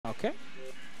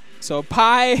So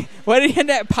Pi, what did he end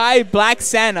up? Pi Black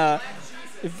Santa.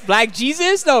 Black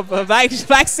Jesus? No, Black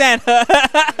Santa.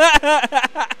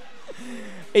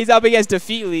 He's up against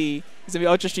DaFeetLee. He's going to be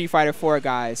Ultra Street Fighter 4,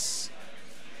 guys.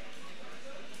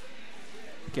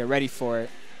 Get ready for it.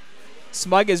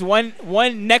 Smug is one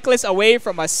necklace away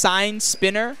from a signed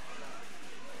spinner.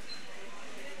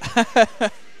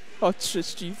 Ultra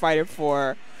Street Fighter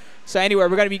 4. So anyway,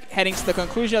 we're going to be heading to the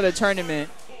conclusion of the tournament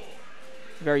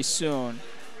very soon.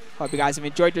 Hope you guys have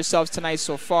enjoyed yourselves tonight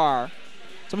so far.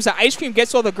 Someone said ice cream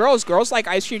gets all the girls. Girls like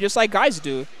ice cream just like guys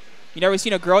do. You never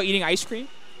seen a girl eating ice cream?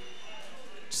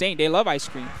 Just saying, they love ice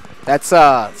cream. That's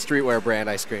streetwear brand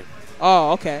ice cream.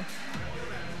 Oh, okay.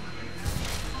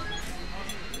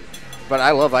 But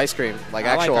I love ice cream, like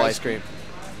actual ice cream.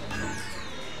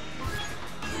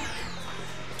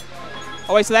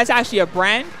 Oh, wait, so that's actually a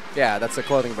brand? Yeah, that's a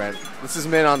clothing brand. This is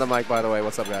Min on the mic, by the way.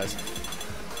 What's up, guys?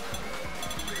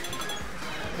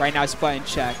 Right now, it's button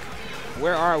check.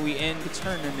 Where are we in the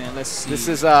tournament? Let's see. This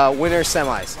is winner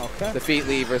semis. Okay.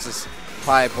 DaFeetLee versus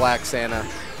Pi Black Santa.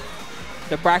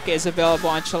 The bracket is available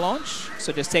on Challenge,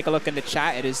 so just take a look in the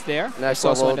chat. It is there. Next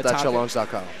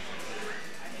level.challenge.com.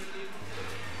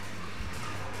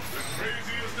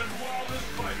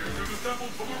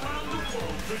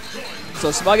 So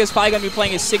Smug is probably going to be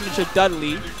playing his signature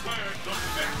Dudley.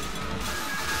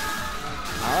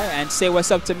 Alright, and say what's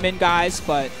up to Min, guys,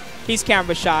 but he's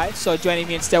camera shy, so joining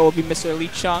me instead will be Mr. Lee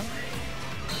Chung.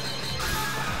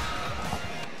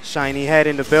 Shiny head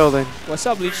in the building. What's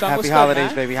up, Lee Chung? Happy what's holidays,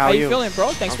 good, baby. How are you? How you feeling, bro?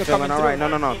 Thanks for coming through. I'm feeling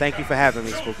all right. No. Thank you for having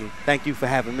me, Spooky. Thank you for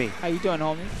having me. How you doing,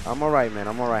 homie? I'm all right, man.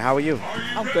 I'm all right. How are you?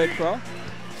 I'm good, bro.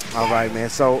 All right, man.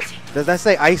 So, does that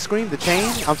say ice cream, the chain?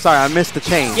 I'm sorry, I missed the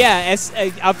chain. Yeah, it's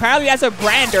apparently that's a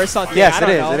brand or something. Yes, I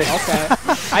don't know. It is. Okay.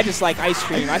 I just like ice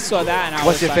cream. I saw that and I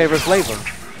What's was your like, favorite flavor?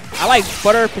 I like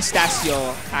butter pistachio,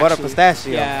 actually. Butter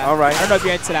pistachio? Yeah. All right. I don't know if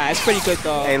you're into that. It's pretty good,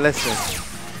 though. Hey, listen.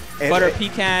 Butter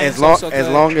pecan. As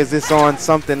long as it's on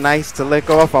something nice to lick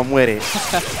off, I'm with it.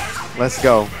 Let's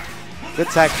go. Good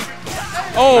tech.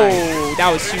 Oh, nice.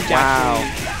 That was huge, wow.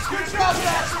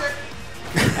 actually.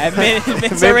 And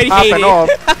Min's already hating.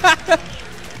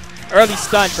 Early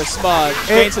stun for Smug.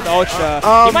 Straight into the Ultra.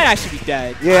 He might actually be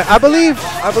dead. Yeah, I believe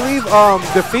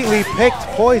DaFeetLee picked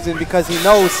Poison because he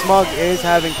knows Smug is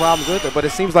having problems with it, but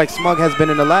it seems like Smug has been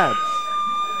in the lab.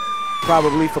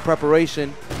 Probably for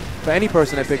preparation for any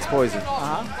person that picks Poison.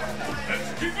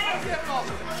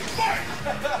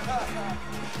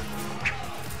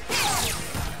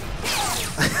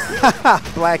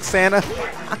 Black Santa.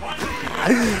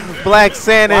 Black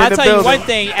Santa in the building. I'll tell you one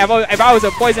thing. If I was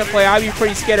a Poison player, I'd be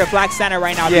pretty scared of Black Santa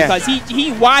right now because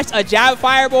he watched a jab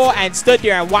fireball and stood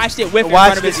there and watched it whip in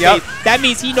front of his face. That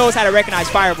means he knows how to recognize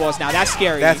fireballs now. That's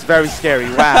scary. That's very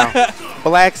scary. Wow.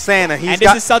 Black Santa. And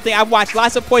this is something I've watched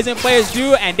lots of Poison players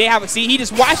do, and they haven't. See, he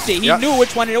just watched it. He knew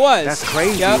which one it was. That's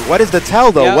crazy. What is the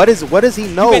tell, though? What does he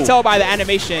know? You can tell by the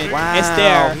animation. Wow. It's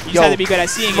there. You just have to be good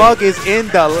at seeing Smug is in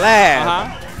the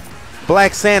lab.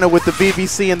 Black Santa with the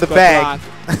BBC in the bag.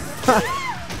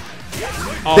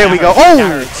 There we go.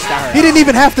 Oh, he didn't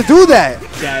even have to do that.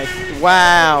 Dead.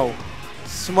 Wow.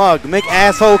 Smug. Mick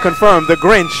asshole confirmed. The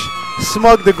Grinch.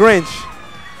 Smug the Grinch.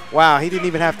 Wow, he didn't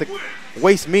even have to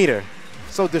waste meter.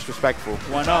 So disrespectful.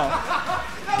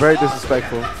 1-0. Very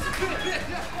disrespectful.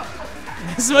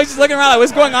 Smug's just looking around like,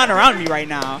 what's going on around me right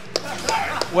now?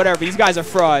 Whatever. These guys are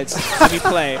frauds. Let me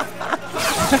play.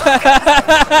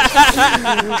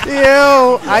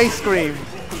 Ew. Ice cream.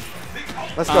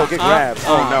 Let's go get grabbed.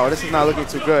 Oh, no. This is not looking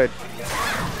too good.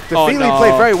 DaFeetLee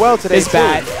played very well today, It's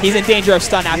bad. He's in danger of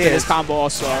stun after this combo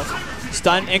also.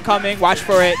 Stun incoming. Watch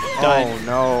for it. Done.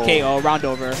 Oh, no. KO. Round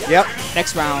over. Yep.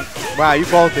 Next round. Wow, you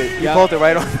called it. You called it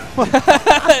right on.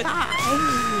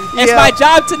 It's my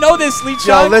job to know this, Lee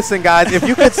Chung. Yo, listen, guys. If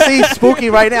you could see Spooky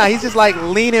right now, he's just like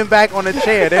leaning back on the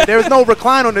chair. There's no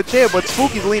recline on the chair, but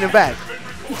Spooky's leaning back.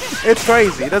 It's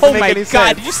crazy. It doesn't make any sense. Oh, my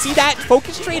God. Did you see that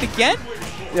focus trade again?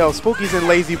 Yo, Spooky's in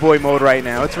lazy boy mode right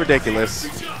now. It's ridiculous.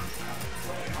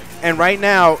 And right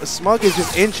now, Smug is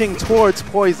just inching towards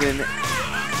Poison.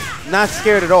 Not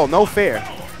scared at all. No fear.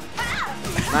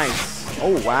 Nice.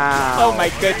 Oh, wow. Oh, my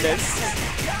goodness.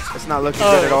 It's not looking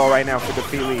good at all right now for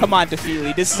DaFeetLee. Come on,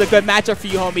 DaFeetLee. This is a good matchup for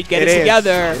you, homie. Get it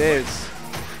together. It is.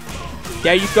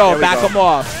 There you go. Back him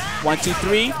off. 1, 2,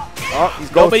 3. Oh, he's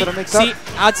going to the mix-up. See,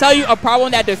 I'll tell you a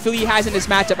problem that DaFeetLee has in this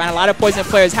matchup, and a lot of Poison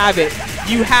players have it.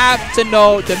 You have to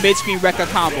know the mid-screen Rekka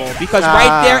combo. Because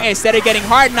right there, instead of getting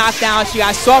hard knockdown, she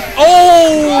got soft.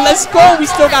 Oh, let's go. We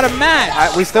still got a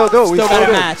match. We still do. We still got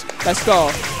a match. Let's go.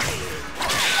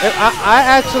 I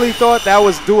actually thought that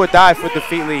was do or die for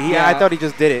DaFeetLee. I thought he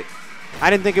just did it. I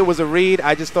didn't think it was a read.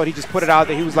 I just thought he just put it out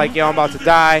there. He was like, yo, I'm about to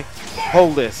die.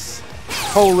 Hold this.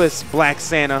 Hold this, Black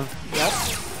Santa. Yep.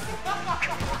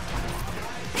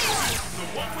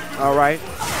 All right.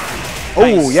 Nice.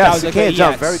 Oh, yes, he can't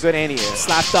jump. Very good anti-air.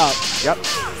 Slapped up. Yep.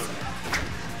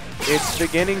 It's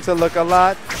beginning to look a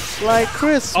lot like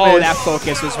Christmas. Oh, that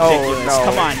focus was ridiculous. Oh, no.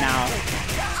 Come on now.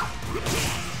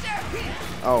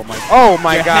 Oh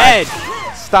my Your God.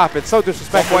 head. Stop it. So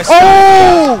disrespectful. Boy,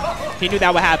 Oh! He knew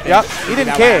that would happen. Yep. He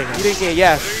didn't care. He didn't care.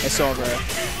 Yes. It's over.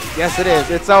 Yes, it is.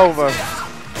 It's over.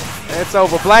 It's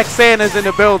over. Black Santa's in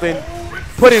the building.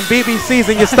 Putting BBCs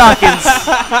in your stockings.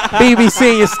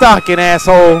 BBC in your stocking,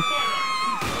 asshole.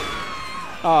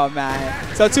 Oh,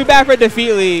 man. So too bad for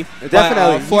DaFeetLee.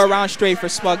 Definitely. 4 rounds straight for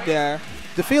Smug there.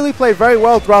 DaFeetLee played very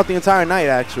well throughout the entire night,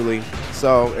 actually.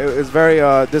 So it was very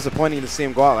disappointing to see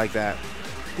him go out like that.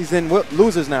 He's in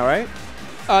losers now, right?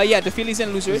 Yeah, DaFeetLee's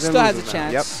in losers. He's in Still has a losers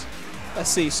chance. now. Yep. Let's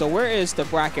see. So where is the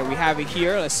bracket? We have it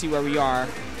here. Let's see where we are.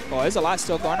 Oh, there's a lot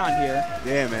still going on here.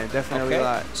 Yeah, man, definitely a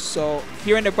lot. So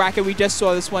here in the bracket, we just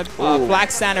saw this one,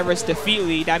 Black Santa versus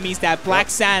DaFeetLee. That means that Black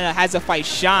Santa has to fight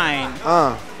Shine.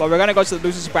 But we're going to go to the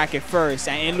losers bracket first.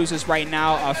 And in losers right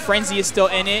now, Frenzy is still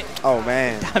in it. Oh,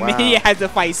 man. Dieminion has to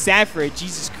fight Sanford.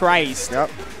 Jesus Christ. Yep.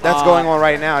 That's going on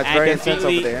right now. It's very intense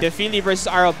over there. DaFeetLee versus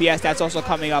RLBS, that's also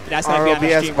coming up. That's going to be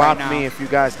on the stream right now. RLBS bopped me, if you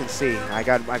guys can see. I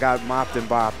got mopped and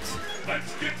bopped.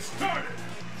 Let's get started.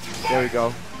 There we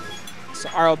go. So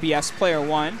RLBS player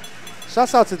 1.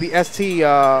 Shouts out to the ST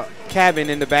cabin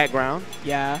in the background.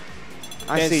 Yeah.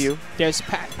 I see you. There's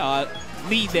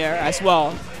Lee there as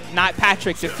well. Not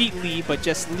Patrick DaFeetLee, but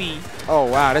just Lee. Oh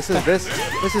wow, this is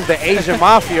the Asian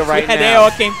Mafia right now. They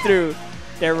all came through.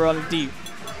 They're rolling deep.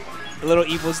 The Little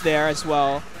Evil's there as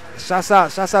well. Shouts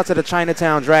out to the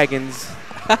Chinatown Dragons.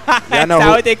 Y'all know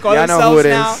what they call themselves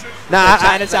now? Nah,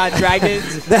 Chinatown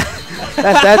Dragons.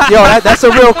 That's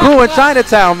a real crew in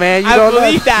Chinatown, man. I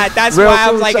believe that. That's why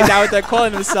I was like, is that what they're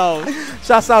calling themselves?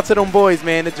 Shouts out to them boys,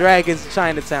 man. The Dragons in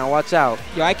Chinatown. Watch out.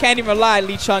 Yo, I can't even lie,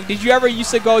 Lee Chung. Did you ever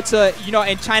used to go to,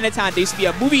 in Chinatown, there used to be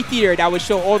a movie theater that would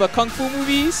show all the Kung Fu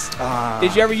movies?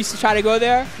 Did you ever used to try to go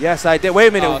there? Yes, I did. Wait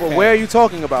a minute. Oh, okay. Where are you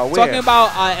talking about? Where? Talking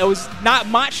about, it was not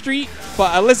Mott Street,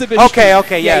 but Elizabeth Street.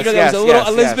 Okay, yes, there was a little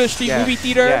Elizabeth Street movie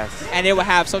theater, and they would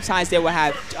have, sometimes they would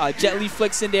have Jet Li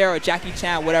flicks in there or Jackie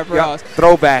Chan, whatever else.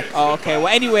 Throwback. Oh, okay. Well,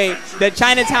 anyway, the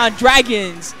Chinatown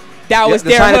Dragons, that was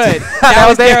their hood. That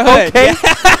was their hood. Okay. Yeah.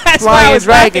 That's Flying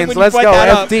Dragons. Let's go.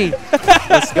 FD.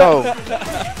 Let's go.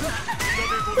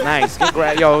 Nice.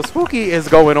 Yo, Spooky is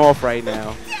going off right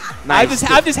now. Nice.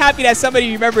 I'm just happy that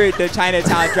somebody remembered the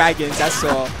Chinatown Dragons. That's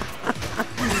all.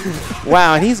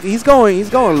 Wow, and he's going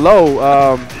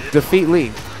low.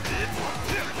 DaFeetLee.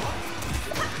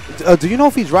 Do you know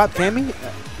if he dropped Cammy,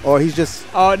 or he's just?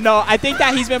 Oh no, I think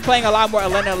that he's been playing a lot more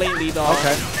Elena lately, though.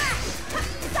 Okay.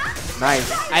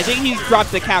 Nice. I think he's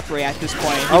dropped the Capri at this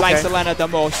point. He likes Elena the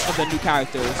most of the new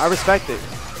characters. I respect it.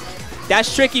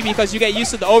 That's tricky because you get used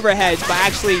to the overheads, but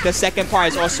actually the second part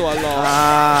is also a low.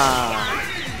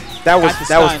 That was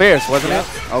fierce, wasn't it?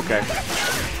 Okay.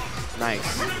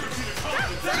 Nice.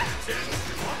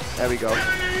 There we go.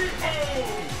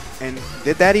 And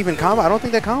did that even combo? I don't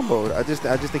think that comboed. I just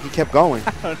think he kept going.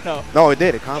 I don't know. No, it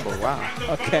did. It comboed. Wow.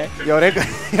 Okay.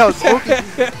 Yo,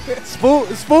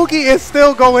 Spooky is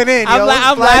still going in.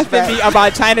 I'm laughing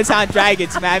about Chinatown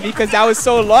Dragons, man, because that was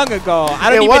so long ago. I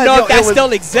don't even know if that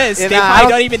still exists. They probably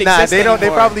don't even exist anymore. They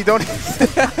probably don't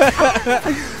exist.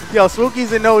 Yo,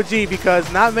 Spooky's an OG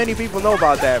because not many people know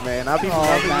about that, man. Not people know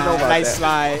about that. Nice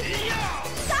slide.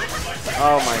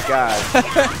 Oh my God,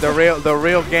 the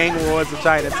real gang wars of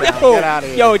Chinatown. Get out of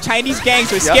here. Yo, Chinese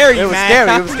gangs were scary,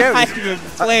 man. It was scary. Not even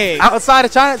playing. Outside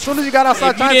of China, as soon as you got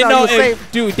outside Chinatown, you were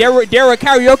safe. Dude, there were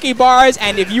karaoke bars,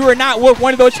 and if you were not with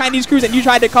one of those Chinese crews and you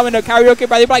tried to come in a karaoke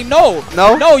bar, they'd be like, no,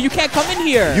 you can't come in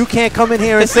here. You can't come in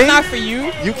here and sing. This is not for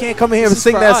you. You can't come in here and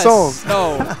sing that song.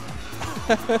 No.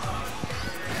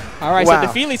 All right, so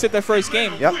DaFeetLee took the first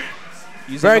game. Yep.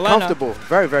 Very comfortable.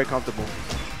 Very, very comfortable.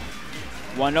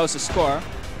 1-0 is the score.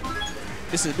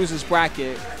 This is losers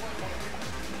bracket.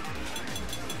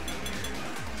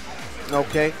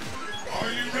 Okay.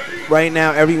 Right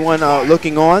now, everyone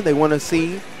looking on, they want to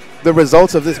see the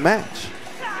results of this match.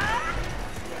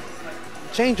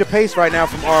 Change of pace right now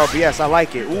from RLBS. I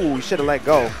like it. Ooh, you should have let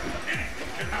go.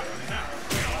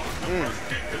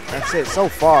 That's it so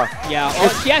far. Yeah,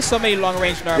 she has so many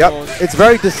long-range normals. Yep, it's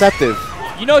very deceptive.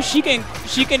 You know, she can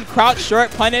crouch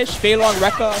short punish Fei Long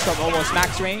Rekka from almost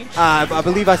max range. I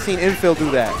believe I've seen Infill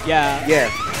do that. Yeah. Yeah.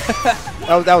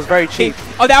 That was very cheap.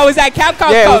 Oh, that was that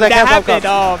Capcom Yeah, it was Cup. that That Capcom happened.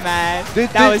 Cup. Oh, man.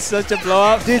 That was such a blow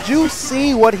up. Did you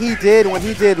see what he did when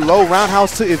he did low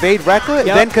roundhouse to evade Rekka,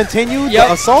 Yep. then continued Yep.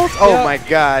 the assault? Oh, Yep. my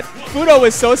God. Fudo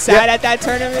was so sad Yep. at that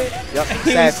tournament. Yep.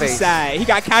 He Sad was face. sad. He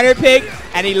got counterpicked,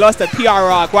 and he lost to PR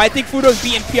Rock. Well, I think Fudo's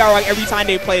beating PR Rock every time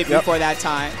they played Yep. before that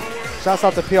time. Shouts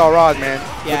out to PR Rod, man.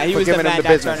 Yeah, he for was the giving him man the that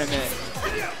business. tournament.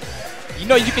 You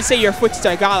know, you can say you're a footsie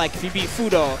star guy like if you beat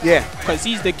Fudo. Yeah, Because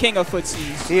he's the king of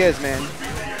footsies. he is, man.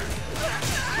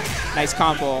 Nice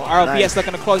combo. RLBS Nice.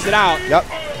 looking to close it out. Yep.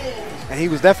 And he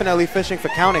was definitely fishing for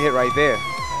counter hit right there.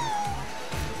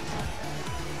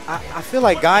 I feel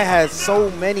like Guy has so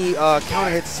many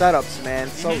counter hit setups, man.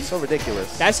 So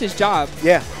ridiculous. That's his job,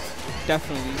 Yeah.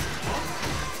 definitely.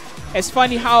 It's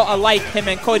funny how alike him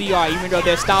and Cody are, even though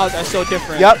their styles are so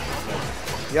different. Yep.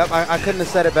 Yep. I couldn't have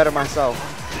said it better myself.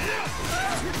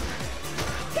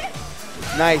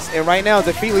 Nice. And right now,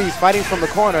 DaFeetLee is fighting from the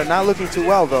corner, not looking too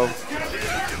well though.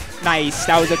 Nice.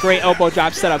 That was a great elbow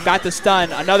drop setup. Got the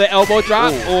stun. Another elbow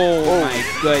drop. Ooh. Oh, Ooh. my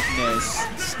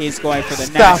goodness. He's going for the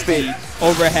Stop nasty it.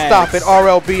 overhead. Stop it,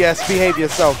 RLBS. Behave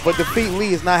yourself. But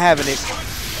DaFeetLee is not having it.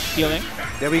 Healing.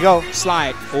 There we go.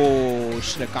 Slide. Oh,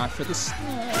 should have gone for the slide.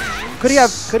 Could he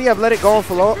have let it go on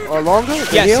for longer? The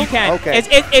Yes, heel? you can. Okay.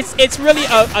 It's really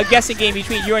a guessing game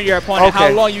between you and your opponent. How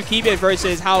Okay. long you keep it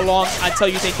versus how long until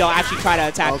you think they'll actually try to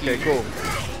attack you. Okay, cool.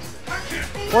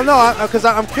 Well, no, because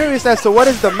I'm curious as to what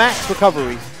is the max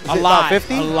recovery? Is A it lot. about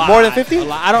 50? A lot. More than 50? A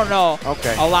lot. I don't know.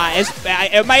 Okay. A lot.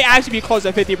 It might actually be close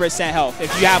to 50% health.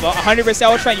 If you have a 100%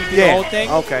 ultra and you do the whole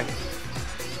thing. Okay.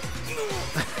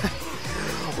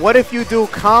 What if you do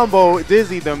combo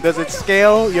dizzy them? Does it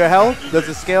scale your health? Does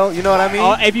it scale? You know what I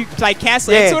mean? If you like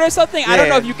cancel Yeah. into it or something, I don't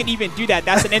know Yeah. if you can even do that.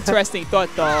 That's an interesting thought,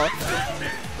 though.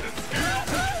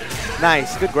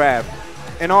 Nice. Good grab.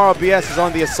 And RLBS is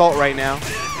on the assault right now.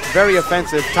 Very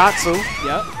offensive. Tatsu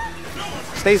Yep.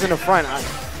 stays in the front.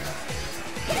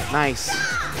 Nice.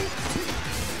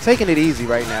 Taking it easy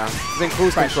right now. He's in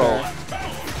cruise control.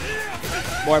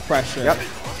 More pressure. Yep.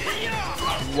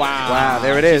 Wow. Wow,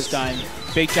 there it is. He's done.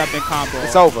 Big jump and combo.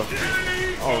 It's over.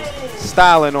 Oh,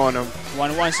 styling on him.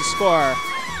 1-1's the score.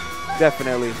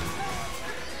 Definitely.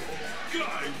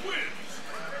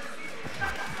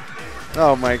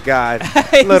 Oh my God.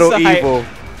 Little Sorry. evil.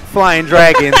 Flying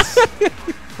dragons.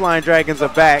 Flying dragons are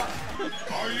back.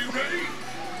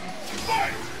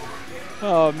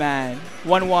 Oh, man.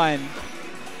 1-1.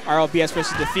 RLBS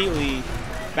versus DaFeetLee.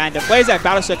 Man, the players at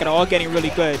Battle Circuit are all getting really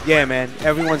good. Yeah, man.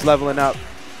 Everyone's leveling up.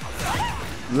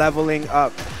 Leveling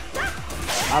up.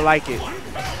 I like it.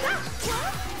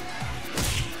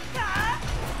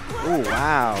 Oh,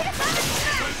 wow.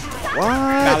 What?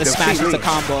 Malice smash with the DaFeetLee.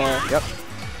 combo. Yep.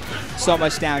 So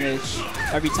much damage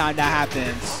every time that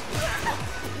happens.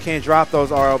 Can't drop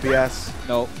those RLBS.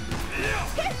 Nope.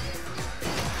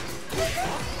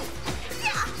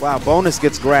 Wow, bonus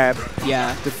gets grabbed.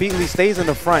 Yeah. DaFeetLee stays in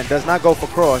the front, does not go for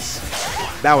cross.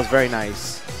 That was very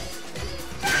nice.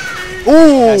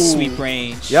 Ooh! That's sweep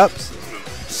range. Yep.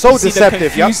 So See deceptive. the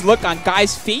Yep. confused look on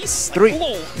Guy's face?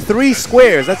 Three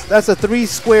squares. That's a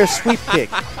 3-square sweep kick.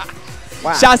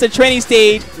 Wow. Shouts to Training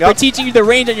Stage for Yep. teaching you the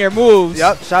range on your moves.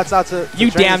 Yep. Shouts out to You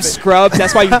Training damn Stage. scrubs.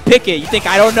 That's why you pick it. You think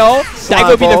I don't know? That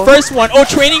would be the ball. first one. Oh,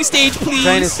 Training Stage, please.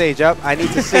 Training Stage. Yep. I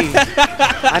need to see.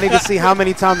 I need to see how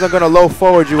many times I'm gonna low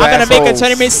forward you. I'm gonna make a assholes.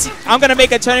 tournament. I'm gonna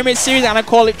make a tournament series. I'm gonna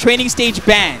call it Training Stage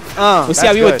Ban. We'll see how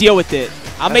that's we would good. deal with it.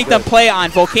 I'll make them good. play on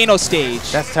Volcano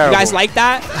Stage. That's terrible. You guys like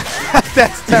that?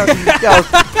 That's terrible. Yo,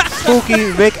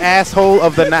 spooky Vic asshole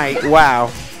of the night.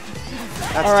 Wow.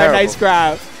 That's All right, terrible. nice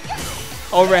grab.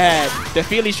 Overhead.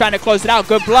 DaFeetlee's trying to close it out.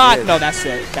 Good block. Yes. No, that's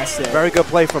it. That's it. Very good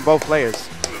play from both players.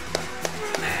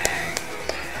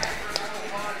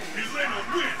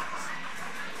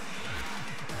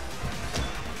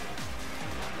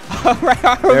 All right,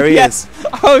 There he RLBS.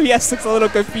 RLBS looks a little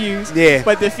confused. Yeah.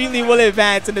 But DaFeetLee will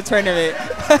advance in the tournament.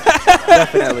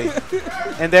 Definitely.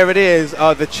 And there it is.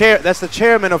 The chair. That's the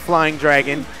chairman of Flying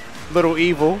Dragon, Little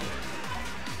Evil.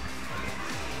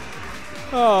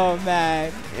 Oh,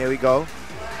 man. Here we go.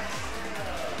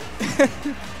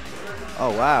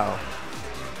 Oh, wow.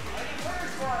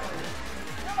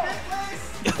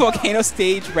 Volcano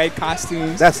Stage, red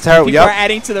costumes. That's terrible. People are Yep.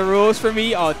 adding to the rules for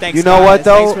me. Oh, thanks, You know guys. what,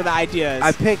 though? Thanks for the ideas.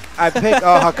 I pick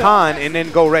Hakan and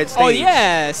then go red stage. Oh,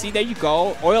 yeah. See, there you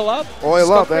go. Oil up. Oil Let's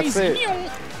up, go that's crazy.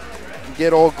 it.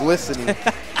 Get all glistening.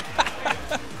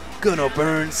 Gonna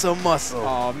burn some muscle.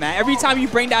 Oh, man. Every time you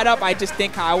bring that up, I just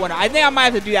think how I think I might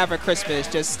have to do that for Christmas.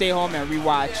 Just stay home and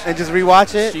rewatch And just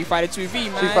rewatch it. Street Fighter 2V,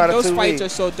 man. Street Fighter Those 2V. fights are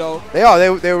so dope. They are.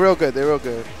 They're real good. They're real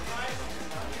good.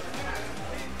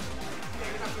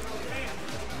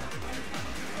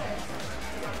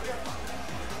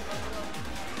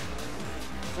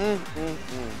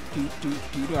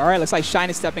 All right, looks like Shine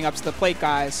is stepping up to the plate,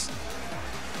 guys.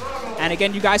 And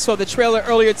again, you guys saw the trailer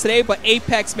earlier today, but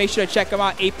Apex, make sure to check them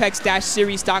out,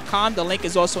 apex-series.com. The link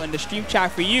is also in the stream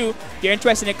chat for you. If you're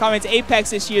interested in coming to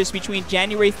Apex this year, it's between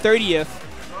January 30th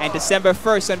and December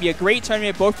 1st. It's going to be a great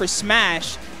tournament both for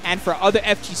Smash and for other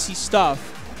FGC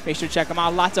stuff. Make sure to check them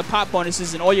out. Lots of pop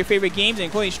bonuses in all your favorite games,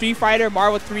 including Street Fighter,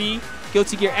 Marvel 3,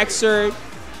 Guilty Gear Xrd.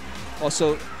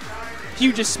 Also,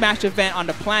 hugest Smash event on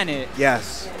the planet.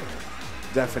 Yes,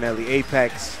 definitely.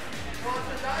 Apex.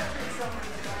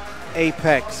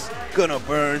 Apex, gonna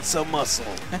burn some muscle.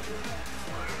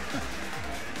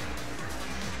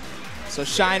 So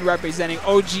Shine representing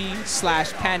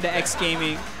OG/Panda X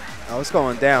Gaming. Oh, it's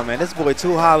going down, man. This boy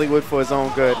too Hollywood for his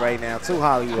own good right now. Too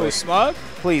Hollywood. Who's Smug?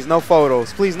 Please, no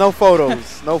photos. Please, no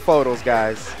photos. No photos,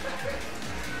 guys.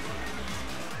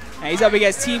 And he's up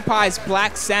against Team Pie's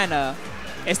Black Santa.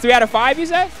 It's 3 out of 5, you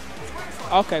said?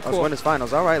 Okay, cool. Let's win his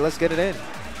finals. All right, let's get it in.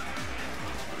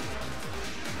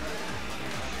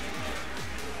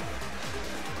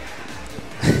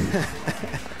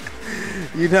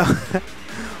 You know,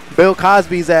 Bill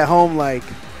Cosby's at home like,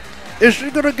 is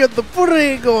she gonna get the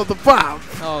pudding or the pop?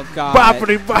 Oh God!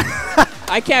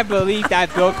 I can't believe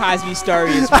that Bill Cosby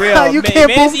story is real. You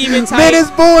can't boo me. Man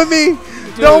is booing me.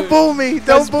 Dude, don't boo me.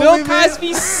 Don't boo Bill me. Bill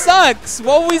Cosby sucks.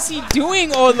 What was he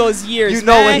doing all those years? You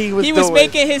know man? what he was doing. He was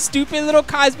making his stupid little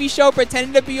Cosby show,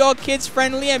 pretending to be all kids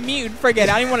friendly and me. Forget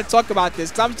it. I don't even want to talk about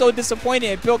this because I'm so disappointed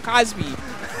in Bill Cosby.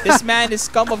 This man is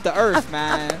scum of the earth,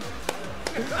 man.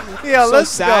 Yeah, so let's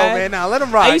sad. go, man. Now let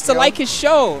him rock. I used to like his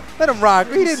show. Let him rock.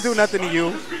 He didn't do nothing to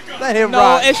you. Let him No,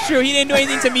 rock. it's true. He didn't do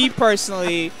anything to me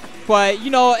personally. But, you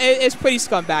know, it's pretty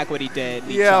scumbag what he did.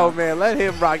 Yo, man, let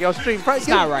him rock. Yo, stream. It's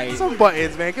not right. Some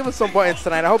buttons, man. Give us some buttons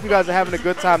tonight. I hope you guys are having a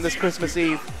good time this Christmas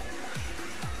Eve.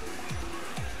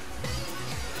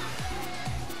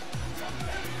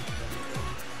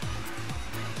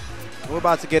 We're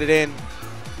about to get it in.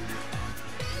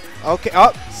 Okay,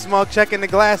 up. Smug checking the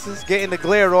glasses, getting the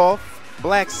glare off.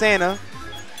 Black Santa.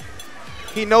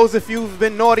 He knows if you've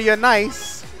been naughty or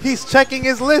nice. He's checking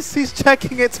his list. He's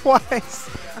checking it twice.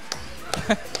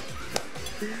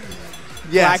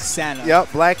 Yes. Black Santa.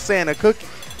 Yep, Black Santa.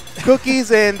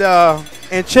 Cookies and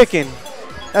chicken.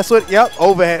 That's what, yep,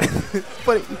 overhead.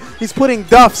 He's putting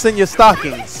duffs in your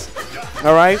stockings.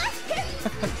 All right?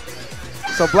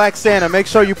 So Black Santa, make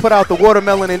sure you put out the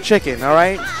watermelon and chicken, all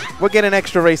right? We're getting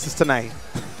extra races tonight.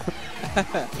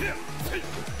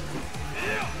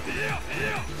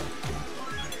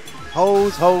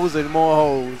 Hoes, hoes, and more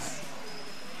hoes.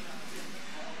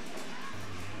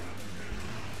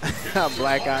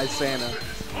 Black Eye Santa.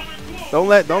 Don't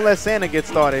let Santa get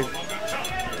started.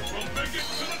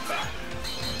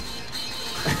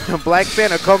 Black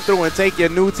Santa come through and take your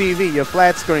new TV, your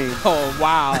flat screen. Oh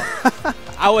wow!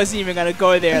 I wasn't even gonna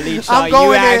go there, Lee Shaw. I'm going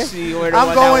you there. actually were the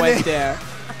one that went there.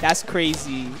 That's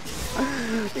crazy.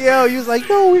 Yo, he was like,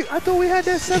 no, I thought we had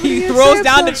that 70. He throws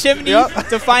down the chimney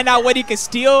to find out what he can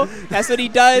steal. That's what he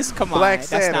does. Come on, Black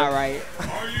that's Santa. not right.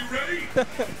 Are you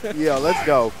ready? Yo, let's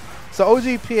go. So OG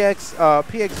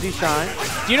PXG Shine.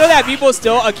 Do you know that people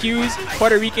still accuse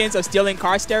Puerto Ricans of stealing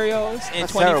car stereos in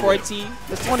 2014? Terrible.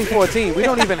 It's 2014. We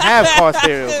don't even have car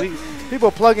stereos.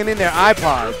 People plugging in their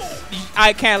iPods.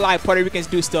 I can't lie, Puerto Ricans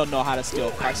do still know how to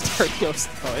steal car stereos.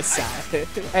 Oh, it's sad.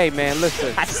 Hey man,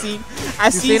 listen. I see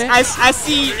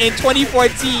in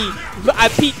 2014, I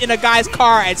peeked in a guy's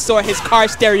car and saw his car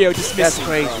stereo just That's missing.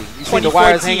 crazy. You see the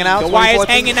wires hanging out? The wires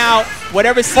hanging out.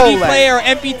 Whatever CD player or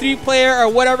MP3 player or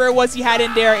whatever it was he had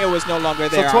in there, it was no longer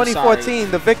there. So 2014,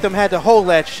 the victim had to hold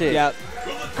that shit. Yep.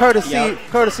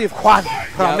 Courtesy of Juan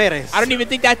Ramirez. I don't even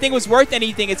think that thing was worth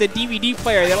anything. It's a DVD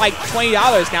player. They're like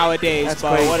 $20 nowadays. That's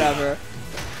but crazy. Whatever.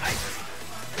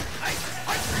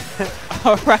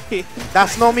 All right.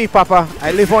 That's not me, Papa.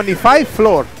 I live on the 5th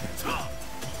floor.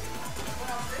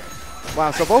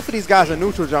 Wow, so both of these guys are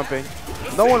neutral jumping.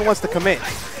 No one wants to commit.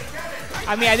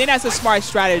 I mean, I think that's a smart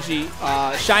strategy.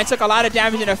 Shine took a lot of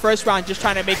damage in the first round just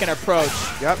trying to make an approach.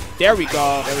 Yep. There we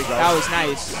go. There we go. That was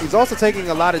nice. He's also taking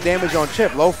a lot of damage on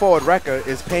Chip. Low forward record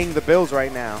is paying the bills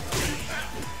right now.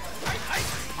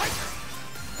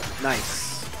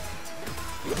 Nice.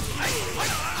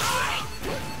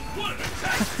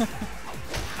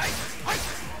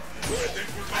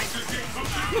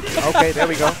 Okay, there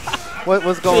we go. What's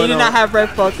going on? So you did not have red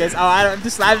focus. Oh, I'm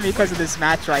just laughing because of this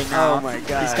match right now. Oh my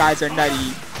god. These guys are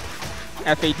nutty.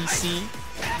 FADC.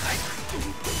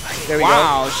 There we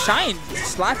wow, Shine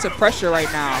lots of pressure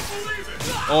right now.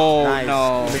 Oh Nice.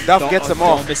 no. McDuff gets him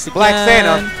off. Miss Black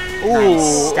again. Santa. Ooh.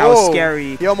 Nice. That was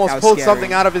scary. He almost That was pulled scary.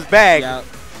 something out of his bag. Yep.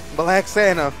 Black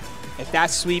Santa. If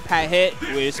that sweep had hit,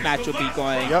 this match would be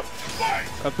going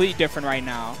completely different right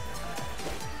now.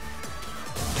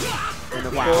 And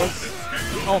of Wow. course,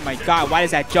 Oh my God, why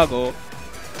does that juggle?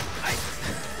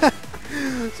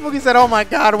 Smokey said, "Oh my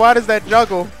God, why does that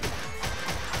juggle?"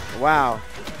 Wow,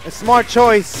 a smart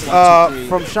choice 1, 2, 3.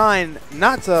 from Shine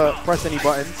not to press any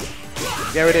buttons.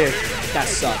 There it is. That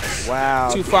sucks. Wow,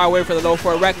 Too far away for the low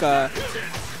forward Rekka.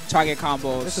 Target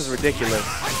combos. this is ridiculous.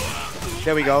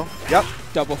 There we go. Yep.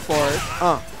 Double forward.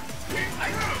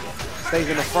 Stays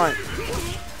in the front.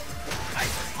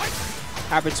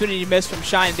 Opportunity missed from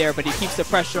Shine there, but he keeps the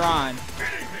pressure on.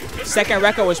 Second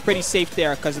Rekka was pretty safe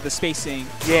there because of the spacing.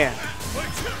 Yeah.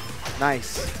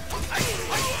 Nice.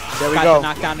 There we Got go. the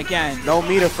knockdown again. No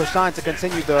meter for Shine to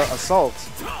continue the assault.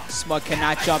 Smug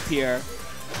cannot jump here.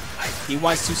 He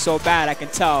wants to so bad, I can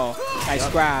tell. Nice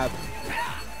grab.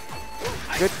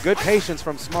 Good patience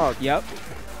from Smug. Yep.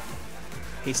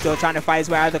 He's still trying to fight his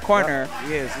way out of the corner. Yep,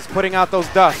 he is. He's putting out those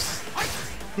duffs.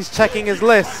 He's checking his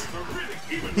list.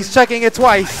 He's checking it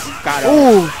twice. Got him.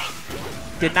 Ooh.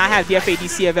 Did not have the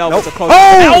FADC available Nope. to close.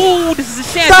 Oh! Oh, this is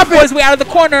a chance. Stop He put it! his way out of the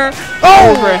corner.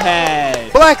 Oh!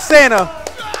 Overhead. Black Santa.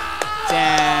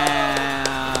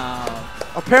 Damn.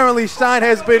 Apparently Shine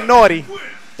has been naughty.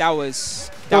 That was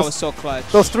so clutch.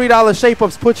 Those $3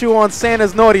 shape-ups put you on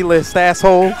Santa's naughty list,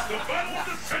 asshole.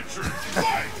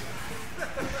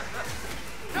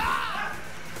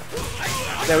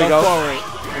 There we go.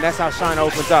 Forward. And that's how Shine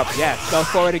opens up. Yes. Go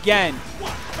forward again.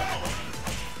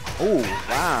 Ooh,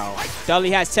 wow.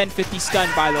 Dudley has 1050 stun,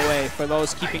 by the way, for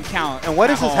those keeping count. And what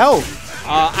at is his home. health?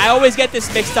 I always get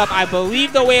this mixed up. I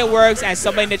believe the way it works, and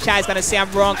somebody in the chat is going to say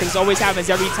I'm wrong because it always happens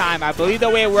every time. I believe the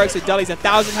way it works is Dudley's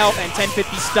 1,000 health and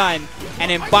 1050 stun.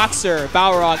 And in Boxer,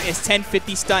 Balrog is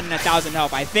 1050 stun and 1,000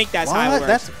 health. I think that's how it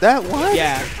works. What?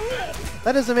 Yeah.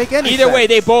 That doesn't make any sense. Either way,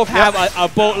 they both have a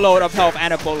boatload of health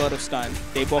and a boatload of stun.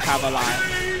 They both have a lot.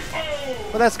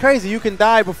 Well, that's crazy. You can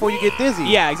die before you get dizzy.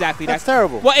 Yeah, exactly. That's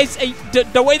terrible. Well, it's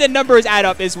the way the numbers add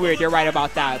up is weird. You're right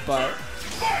about that, but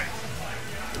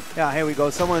yeah, here we go.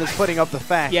 Someone is putting up the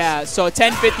facts. yeah. So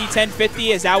 1050,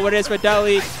 1050. Is that what it is for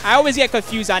Dudley? I always get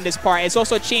confused on this part. It's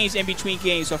also changed in between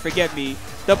games, so forgive me.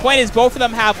 The point is both of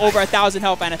them have over 1,000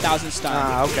 health and 1,000 stun.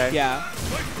 Ah, okay. Yeah.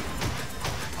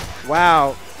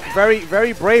 Wow. Very,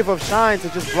 very brave of Shine to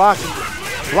just block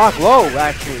low,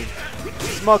 actually.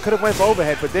 Smug could have went for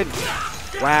overhead, but didn't.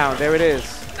 Wow, there it is.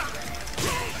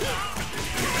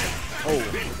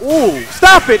 Oh. Ooh,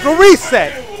 stop it. The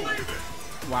reset.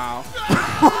 Wow.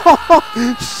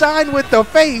 Shine with the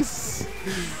face.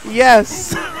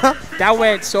 Yes. That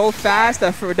went so fast.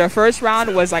 The first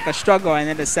round was like a struggle, and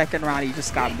then the second round, he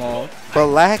just got mauled.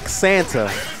 Black Santa.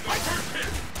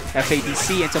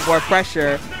 FADC into more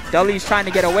pressure. Dudley's trying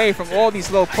to get away from all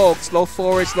these low pokes, low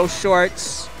forwards, low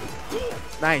shorts.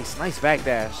 Nice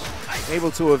backdash.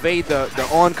 Able to evade the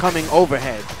oncoming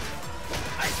overhead.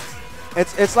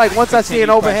 It's like once I see an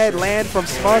overhead land from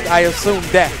Smug, I assume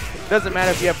death. Doesn't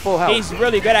matter if you have full health. He's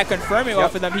really good at confirming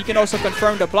off of them. He can also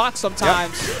confirm the block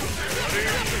sometimes.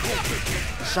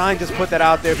 Shine just put that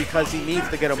out there because he needs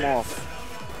to get him off.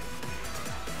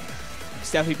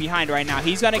 He's definitely behind right now.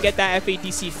 He's going to get that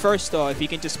FADC first, though, if he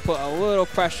can just put a little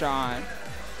pressure on.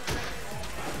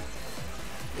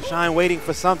 Shine waiting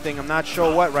for something. I'm not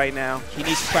sure what right now. He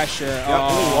needs pressure. Yep.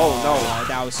 Oh, no.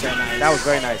 That was so nice. That was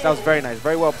very nice. That was very nice.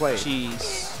 Very well played.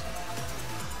 Jeez.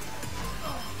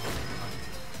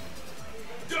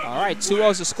 All right,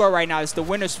 2-0 is the score right now. It's the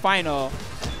winner's final.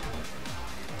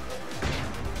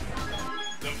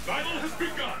 The battle has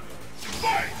begun.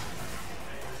 Fight!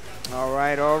 All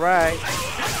right, all right.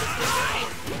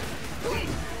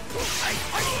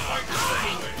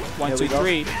 1, There 2, we go.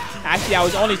 3. Actually, that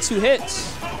was only 2 hits.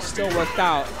 Still worked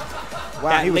out. Wow,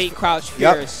 That he was late crouch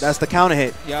fierce. That's the counter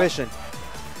hit. Yep. Fishing.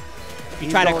 If you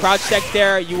try to crouch check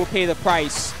there, you will pay the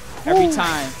price every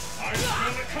time.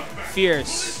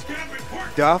 Fierce.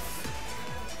 Duff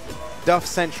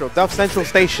Central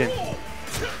Station.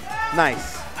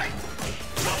 Nice.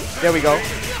 There we go.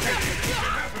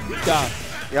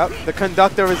 Duff. Yep, the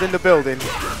conductor is in the building.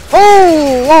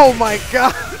 Oh my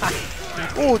God.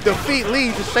 Oh,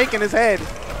 DaFeetLee just shaking his head.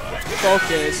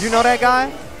 Focus. You know that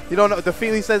guy? You don't know?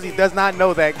 DaFeetLee says he does not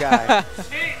know that guy.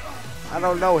 I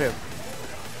don't know him.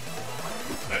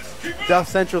 Duff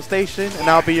Central Station, and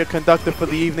I'll be your conductor for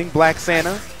the evening, Black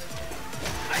Santa.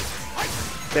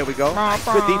 There we go.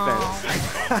 Good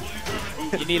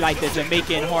defense. You need like the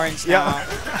Jamaican horns now.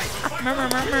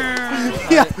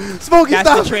 Yeah, Smokey, That's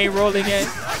stop. the train rolling in.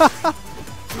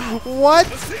 What?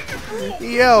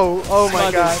 Yo, oh my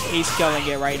Smug God. he's killing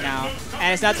it right now.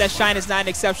 And it's not that Shine is not an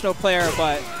exceptional player,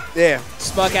 but Yeah.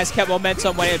 Smug has kept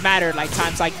momentum when it mattered, like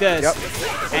times like this. Yep.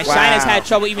 And Wow. Shine has had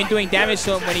trouble even doing damage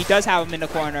to him when he does have him in the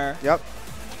corner. Yep.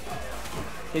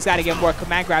 He's got to get more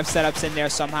command grab setups in there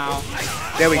somehow.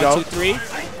 There we go. 1, 2, 3.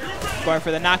 Going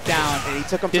for the knockdown. And he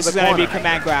took him This to is the going corner. to be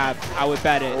command grab. I would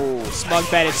bet it. Ooh. Smug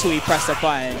bet it too. He pressed the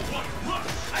button.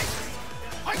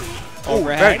 Ooh,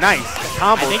 Overhead. very nice.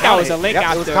 Combo. I think that was a link It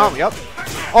after. was combo. Yep.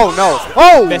 Oh, no.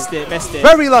 Oh! Missed it. Missed it.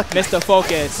 Very lucky. Missed the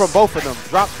focus. From both of them.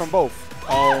 Dropped from both.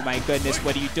 Oh, my goodness.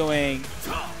 What are you doing?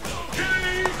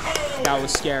 That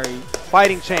was scary.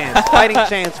 Fighting chance. Fighting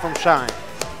chance from Shine.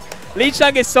 Lee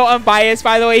Chung is so unbiased,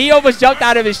 by the way. He almost jumped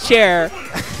out of his chair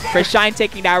for Shine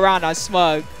taking that round on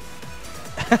Smug.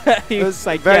 He was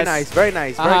like, very yes. nice. Very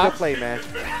nice. Very good play, man.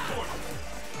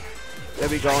 There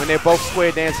we go. And they're both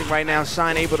square dancing right now.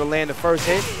 Shine able to land the first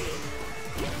hit.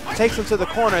 Takes him to the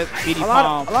corner. A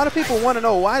lot of people want to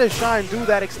know, why does Shine do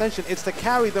that extension? It's to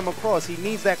carry them across. He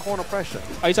needs that corner pressure.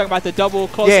 Are you talking about the double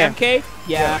close MK?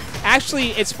 Yeah.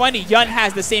 Actually, it's funny. Yun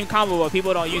has the same combo, but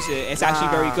people don't use it. It's actually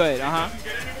very good.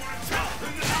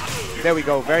 There we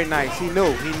go. Very nice. He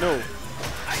knew. He knew.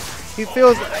 He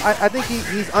feels, I think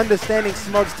he's understanding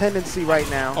Smug's tendency right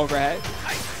now. Overhead.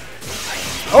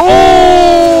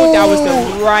 Oh! That was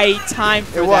the right time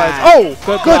for it that. was. Oh!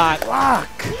 Good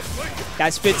block.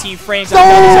 That's 15 frames on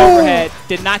his overhead.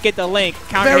 Did not get the link.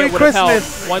 Counter hit would have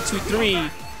helped. 1, 2, 3.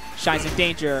 Shine's in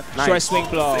danger. Nice. Short swing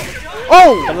blow.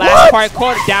 Oh! The last part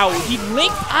caught it down. He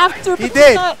linked after. He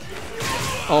did.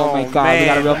 Oh my God. Man. We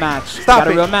got a real match. Stop a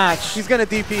real match. He's going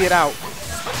to DP it out.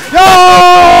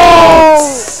 Yo!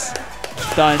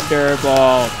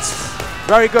 Thunderbolt.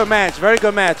 Very good match. Very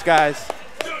good match, guys.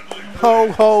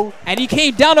 Ho, ho. And he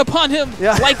came down upon him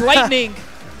like lightning.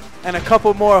 And a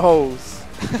couple more hoes.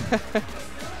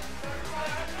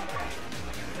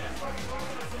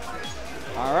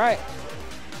 All right.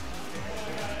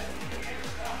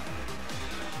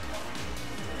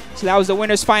 So that was the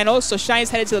winner's final. So Shine's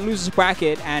headed to the loser's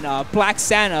bracket, and Black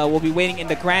Santa will be waiting in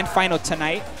the grand final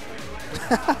tonight.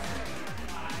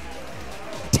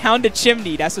 Down the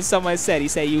chimney. That's what someone said. He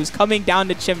said he was coming down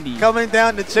the chimney. Coming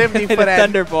down the chimney for that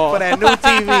Thunderbolt. For that new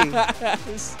TV.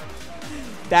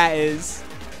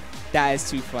 That is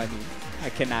too funny. I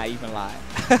cannot even lie.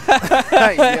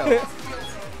 Yo.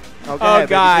 Oh, ahead,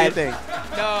 God. baby.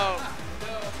 No.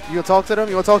 You gonna talk to them?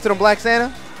 You wanna talk to them, Black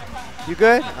Santa? You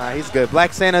good? He's good.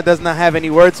 Black Santa does not have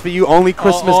any words for you. Only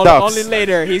Christmas ducks. Only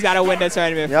later. He's got to win the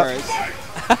tournament first.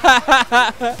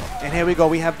 And here we go.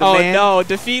 We have the man. Oh, no.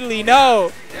 DaFeetLee,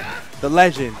 no. The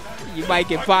legend. You might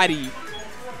get bodied.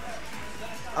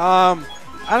 I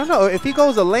don't know. If he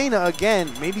goes Elena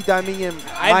again, maybe Dieminion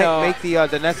might make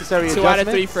the necessary adjustment. 2 out of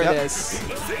 3 for this.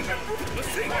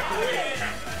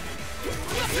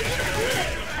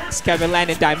 It's Kevin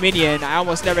Land and Dieminion. I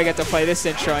almost never get to play this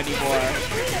intro anymore.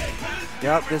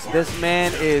 Yep, this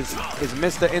man is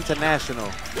Mr. International.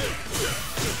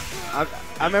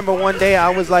 I remember one day I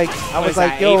was like,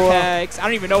 yo, Apex. I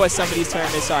don't even know what some of these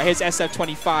tournaments are. Here's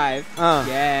SF25.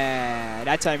 Yeah,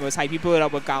 that tournament was hype. He blew it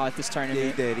up with Gal at this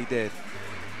tournament. Yeah, he did.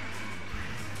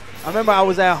 I remember I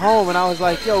was at home and I was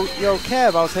like, yo,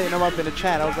 Kev. I was hitting him up in the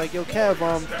chat. I was like, yo, Kev,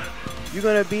 you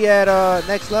gonna be at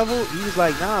next level? He was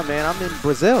like, nah, man, I'm in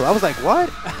Brazil. I was like, what?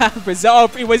 Brazil?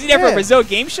 Was he there for a Brazil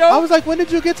game show? I was like, when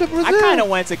did you get to Brazil? I kind of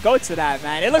wanted to go to that,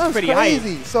 man. It looks pretty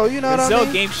crazy. hype. So you know Brazil what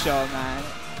I mean? game show, man.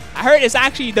 I heard it's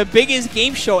actually the biggest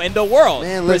game show in the world.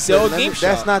 Man, Brazil listen, game show.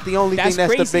 That's not the only thing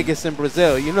that's crazy. the biggest in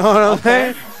Brazil. You know what I'm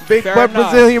saying? Big Fair butt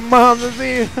enough. Brazilian moms is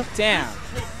here. Damn.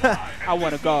 I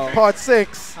want to go. Part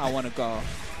 6. I want to go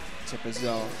to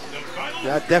Brazil.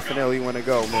 Yeah, I definitely want to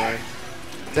go, man.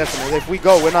 Definitely. If we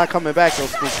go, we're not coming back, though,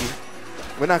 Spooky.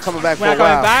 We're not coming back for a while. We're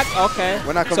not coming back? Okay.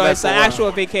 We're not coming so back it's for a an while.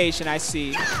 actual vacation, I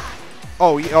see.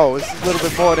 Oh, it's a little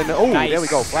bit more than the... Oh, Nice. There we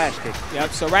go. Flash kick.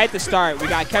 Yep, so right at the start, we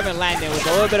got Kevin Landon with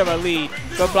a little bit of a lead.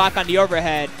 Good block on the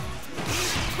overhead.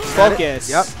 Focus.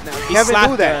 Yep. Now, He Kevin slapped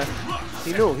knew that. her.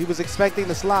 He knew. He was expecting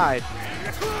the slide.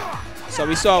 So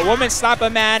we saw a woman slap a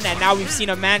man, and now we've seen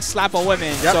a man slap a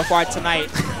woman so far tonight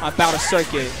on Battle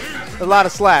Circuit. A lot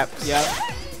of slaps. Yep.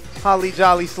 Holly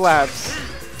jolly slaps.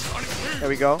 There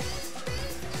we go.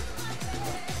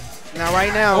 Now,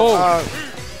 right now,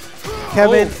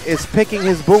 Kevin is picking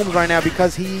his booms right now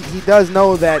because he does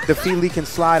know that DaFeetLee can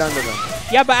slide under them.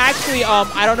 Yeah, but actually,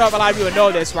 I don't know if a lot of people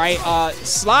know this, right?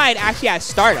 Slide actually has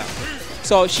startup.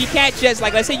 So she can't just,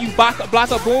 like, let's say you block a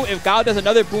boom. If Gal does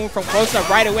another boom from close enough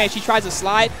right away and she tries to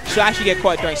slide, she'll actually get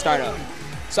caught during startup.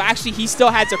 So actually, he still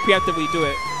had to preemptively do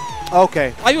it. Okay.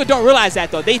 A lot of people don't realize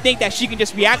that, though. They think that she can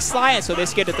just react slide, and so they're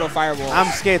scared to throw fireballs.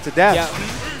 I'm scared to death.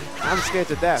 Yeah. I'm scared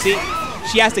to death. See,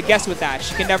 she has to guess with that.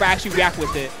 She can never actually react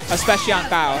with it, especially on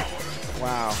Gal.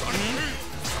 Wow.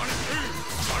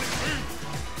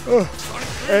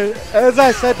 And as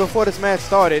I said before this match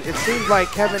started, it seems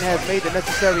like Kevin has made the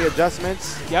necessary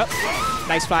adjustments. Yep.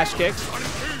 Nice flash kick.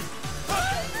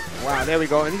 Wow, there we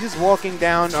go. And he's just walking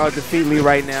down DaFeetLee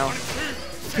right now.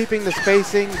 Keeping the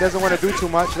spacing, doesn't want to do too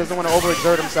much, doesn't want to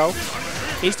overexert himself.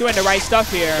 He's doing the right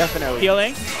stuff here. Definitely.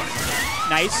 Healing.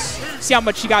 Nice. See how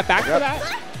much she got back for that?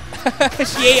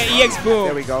 She ate an EX boom.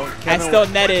 There we go. And Kevin still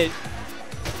netted.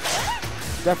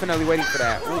 definitely waiting for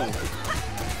that. Ooh.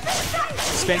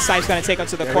 Spin side's going to take him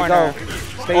to the There corner. we go.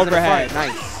 Stays Overhead. in the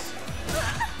front. Nice.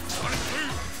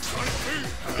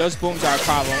 Those booms are a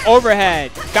problem.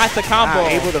 Overhead. Got the combo.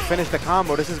 Able to finish the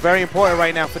combo. This is very important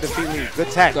right now for DaFeetLee. Good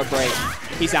tech. Good break.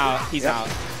 He's out. He's out.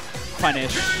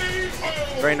 Punish.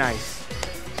 Very nice.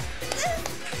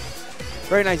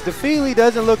 Very nice. DaFeetLee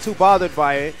doesn't look too bothered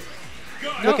by it.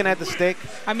 Looking at the stick.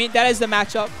 I mean, that is the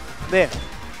matchup. There.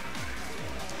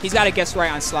 He's got to guess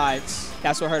right on slides.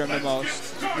 That's what hurt him the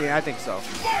most. Yeah, I think so.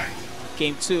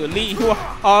 Game 2. Lee.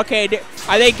 Oh, okay.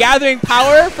 Are they gathering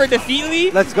power for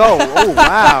DaFeetLee? Let's go. Oh,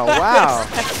 wow. Wow.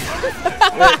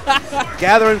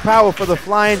 Gathering power for the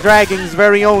Flying Dragon's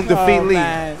very own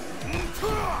DaFeetLee.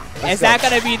 Is that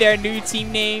going to be their new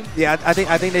team name? Yeah, I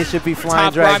think they should be Flying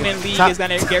Top Dragons. Ramen League is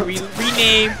going to get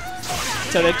renamed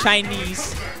to the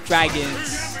Chinese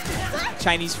Dragons.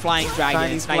 Chinese Flying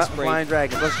Dragons. Nice break. Flying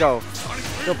Dragons. Let's go.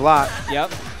 Good block.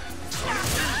 Yep.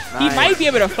 Nice. He might be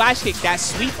able to flash kick that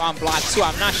sweep on block too.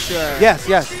 I'm not sure. Yes,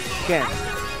 yes, he can.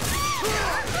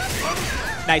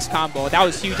 Nice combo. That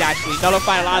was huge actually.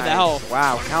 Nullified a lot of the health.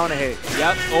 Wow, counter hit.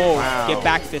 Yep. Oh, wow. Get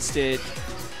back fisted.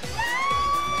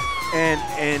 And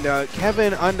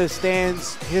Kevin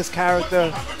understands his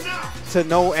character to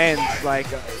no end. Like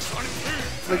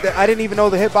I didn't even know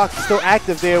the hitbox was still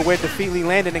active there where DaFeetLee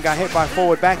landed and got hit by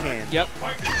forward backhand. Yep.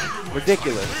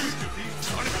 Ridiculous.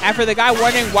 And for the guy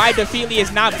wondering why DaFeetLee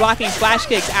is not blocking flash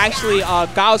kicks, actually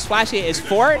Gao's flash kick is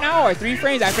 4 now or 3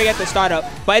 frames. I forget the startup,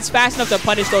 but it's fast enough to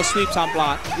punish those sweeps on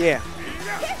block. Yeah.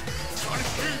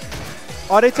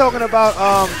 Are they talking about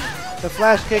the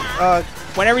flash kick?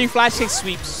 Whenever you flash kick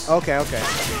sweeps. Okay, okay.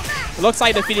 It looks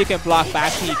like DaFeetLee can block, but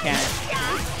actually he can't.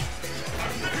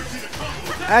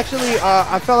 Actually,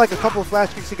 I felt like a couple of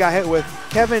flash kicks he got hit with.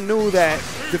 Kevin knew that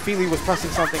DaFeetLee was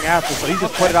pressing something after, so he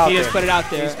just put it out there. He just put it out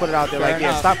there. He just put it out there. Fair Like,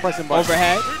 yeah, enough. stop pressing buttons.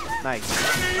 Overhead. Nice.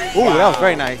 Ooh, that was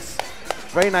very nice.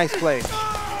 Very nice play.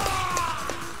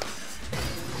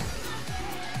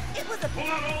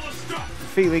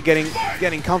 DaFeetLee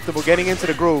getting comfortable, getting into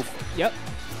the groove. Yep.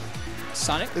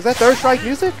 Sonic. Is that Third Strike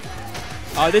music?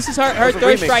 Oh, this is her It's a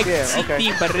Third remix, Strike yeah, okay.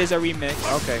 theme, but it is a remix.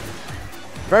 Okay.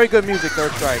 Very good music,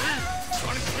 Third Strike.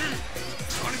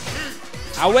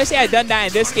 I wish they had done that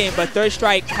in this game, but Third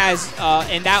Strike has,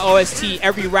 in that OST,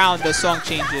 every round the song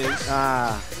changes.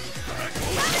 Ah.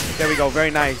 There we go.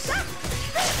 Very nice.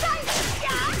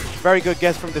 Very good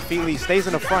guess from DaFeetLee. Stays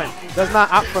in the front. Does not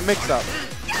opt for mix-up.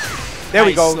 There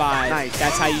we go. Slide. Nice.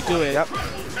 That's how you do it. Yep.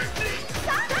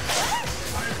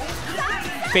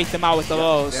 Fake them out with the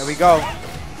lows. There we go.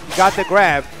 He got the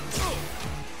grab.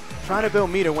 Trying to build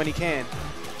meter when he can.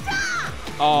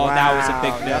 Oh, wow. That was a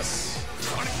big Yep. miss.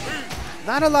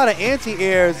 Not a lot of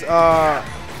anti-airs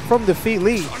from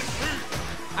DaFeetLee.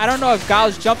 I don't know if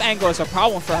Gao's jump angle is a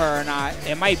problem for her or not.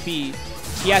 It might be.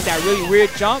 He has that really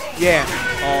weird jump. Yeah.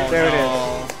 Oh, there no. it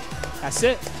is. That's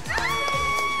it.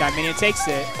 Dieminion takes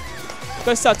it.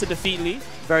 Good stuff to DaFeetLee.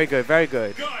 Very good. Very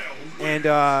good. And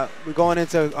we're going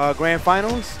into grand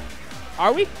finals.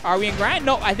 Are we? Are we in grand?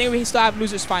 No, I think we still have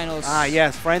losers finals. Ah,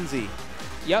 yes. Frenzy.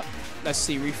 Yep. Let's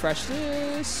see. Refresh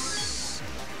this.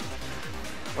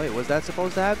 Wait, was that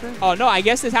supposed to happen? Oh, no. I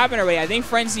guess this happened already. I think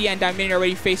Frenzy and Dieminion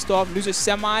already faced off. Losers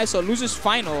semi. So losers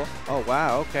final Oh,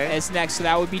 wow. Okay. is next. So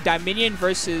that would be Dieminion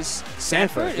versus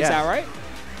Sanford. Is yes. that right?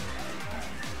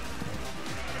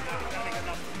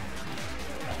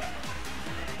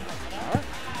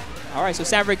 All right, so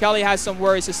Sanford Kelly has some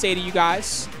words to say to you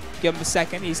guys. Give him a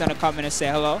second. He's going to come in and say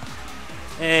hello.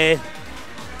 Hey.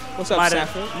 What's up,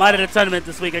 Sanford? I'm out of the tournament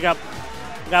this week. I got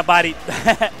bodied.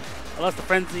 I lost to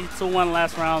Frenzy 2-1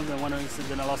 last round, and one instance,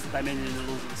 then I lost to Dieminion in the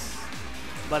losers.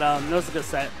 But it was a good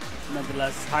set,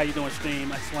 nonetheless. How you doing,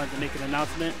 stream? I just wanted to make an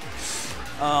announcement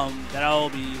that I will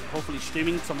be hopefully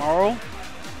streaming tomorrow.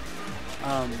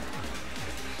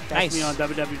 Catch me on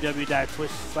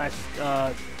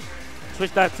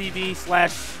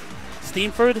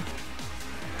www.twitch.tv/Steamford.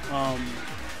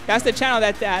 That's the channel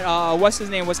that what's his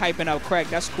name was hyping up.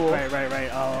 Correct. That's cool. Right.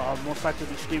 I'll most likely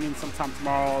be streaming sometime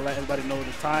tomorrow. I'll let everybody know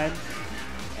the time.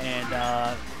 And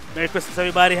Merry Christmas,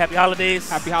 everybody. Happy holidays.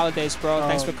 Happy holidays, bro.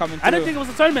 Thanks for coming through. I didn't think it was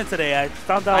a tournament today. I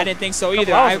found out. I didn't think so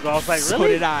either. I was like, so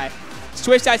really? did I. It's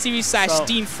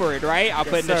twitch.tv/Steamford, right? I'll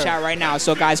put in the sir. chat right now.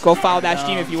 So, guys, go follow that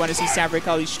stream if you want to see Sam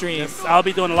Kelly's stream. Yes, I'll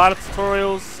be doing a lot of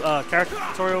tutorials, character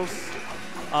tutorials.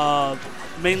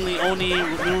 Mainly only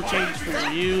rule changes for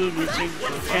Ryu, rule changes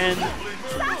for Ken.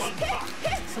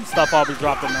 Some stuff I'll be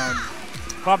dropping.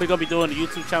 Probably gonna be doing a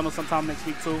YouTube channel sometime next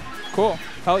week too. Cool.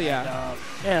 Hell yeah.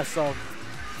 Yeah, so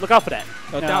look out for that.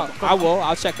 No doubt. I will.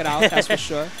 I'll check it out. That's for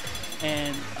sure.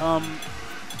 And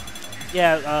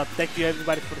thank you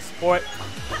everybody for the support.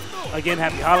 Again,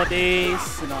 happy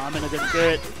holidays. You know, I'm in a good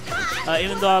spirit.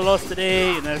 Even though I lost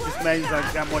today, it just means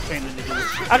I got more training to do.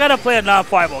 I gotta play a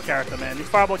non-fireball character, man. These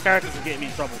fireball characters are getting me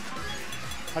in trouble.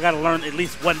 I gotta learn at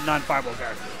least one non-fireball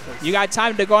character. You got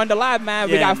time to go in the lab, man.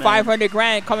 Yeah, we got man. 500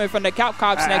 grand coming from the Cap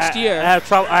Cops next year. I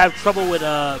have trouble with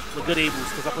good Ables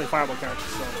because I play fireball characters,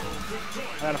 so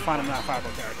I gotta find a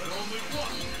non-fireball character.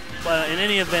 But in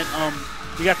any event,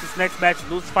 we got this next match.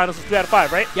 Losers finals is 3 out of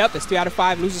 5, right? Yep, it's 3 out of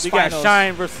 5. Losers We finals. got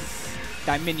Shine versus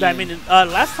Dieminion.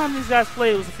 Last time these guys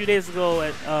played was a few days ago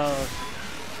at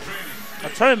a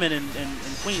tournament in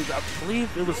Queens. I believe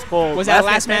it was called. Was that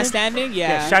Last Man Standing?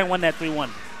 Yeah. Shine won that 3-1.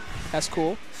 That's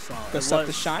cool. So Good stuff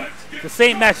to Shine. The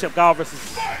same matchup, Gal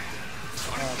versus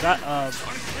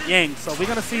Yang. So we're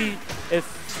gonna see if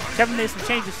Kevin made some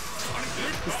changes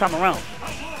this time around.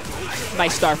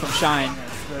 Nice start from Shine.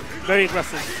 Yes, very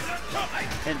aggressive.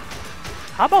 And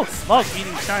how about Smug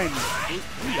beating Shine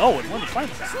 3-0 in one of the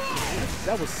finals?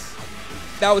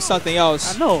 That was something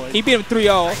else. I know. He beat him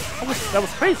 3-0. That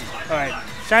was crazy. All right,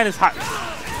 Shine is hot.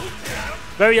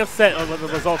 Very upset over the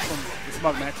results from the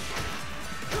Smug match.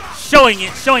 Showing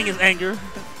his anger.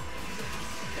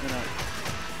 You know,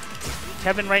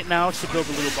 Kevin right now should build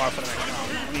a little bar for the next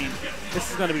round. I mean, this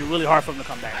is going to be really hard for him to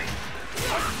come back.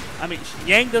 I mean,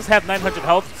 Yang does have 900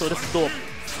 health, so this is doable.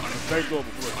 It's very doable.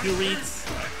 With a few reads,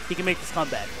 he can make this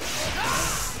comeback.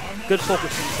 Good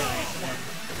focus from Kevin.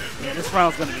 Yeah, this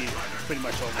round's going to be pretty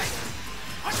much over.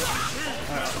 All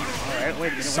right, wait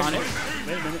a minute. Sonic.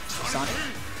 Wait a minute.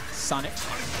 Sonic.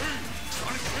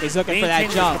 He's looking for that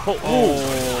jump.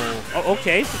 Oh,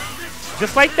 okay.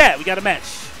 Just like that, we got a match.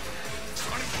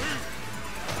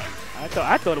 I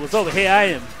thought it was over. Here I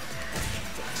am.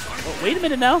 Oh, wait a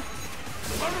minute now.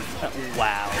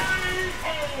 Wow.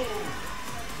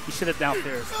 He should have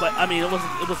downstairs, but I mean, it was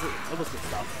good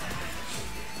stuff.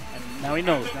 And now he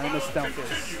knows. Now he knows it's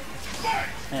downstairs.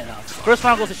 And first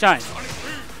round goes to Shine.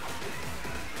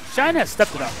 Shine has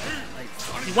stepped it up.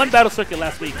 Like, he won Battle Circuit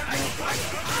last week. You know?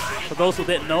 For those who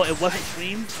didn't know, it wasn't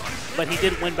streamed, but he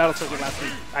did win Battle Circuit last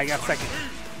week. I got second.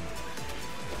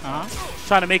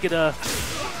 Trying to make it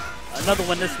another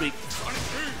one this week.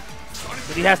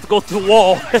 But he has to go through a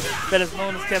wall that is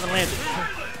known as Kevin Landon.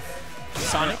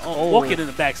 Sonic. Walking in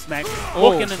the back smack.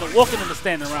 Walking in the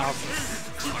standing roundhouses.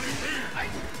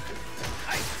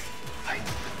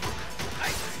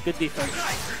 Good defense.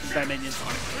 Dieminion.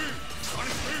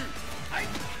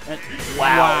 And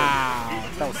wow.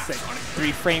 That was sick.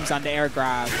 3 frames on the air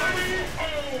grab.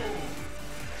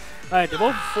 Alright, they're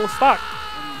both full stock.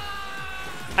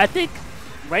 I think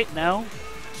right now,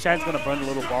 Shine's going to burn a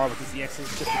little bar with his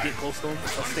EXs just to get close to him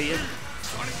or stay in.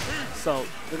 So,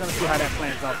 we're going to see how that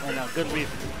plans out. And good read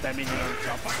from Dieminion on the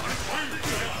jump.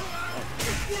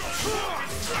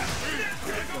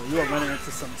 So you are running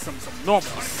into some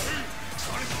normals.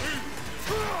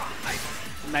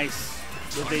 Nice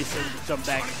evasive jump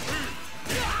back.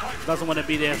 Doesn't want to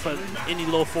be there for any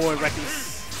low forward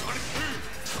records.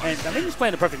 And Dieminion's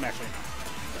playing the perfect match right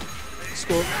now.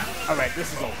 School. All right,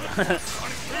 this is over.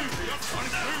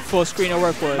 Full screen of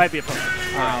work with. Might be a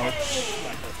perfect. Ouch.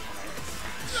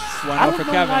 One I out don't for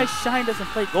know Kevin. why Shine doesn't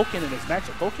play Goken in this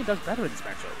matchup. Goken does better in this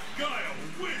matchup.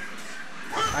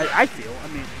 I feel. I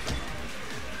mean,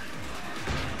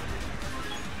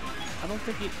 I don't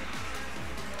think he.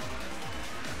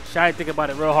 Shine think about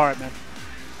it real hard, man.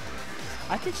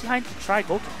 I think Shine can try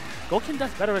Goken. Goken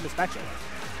does better in this matchup.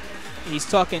 He's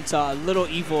talking to a little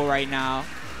evil right now.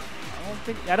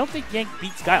 I don't think Yang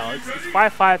beats Guile. It's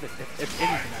 5-5 if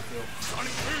anything, I feel.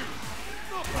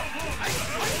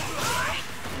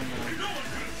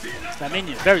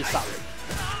 Dieminion, very solid.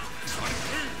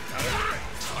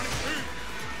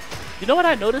 You know what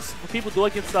I noticed when people do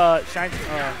against Shine's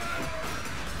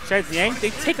Yang? They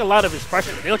take a lot of his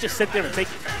pressure. They don't just sit there and take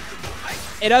it.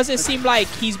 It doesn't seem like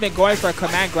he's been going for a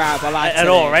command grab a lot At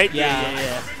all, right?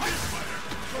 Yeah.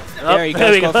 Oh, There he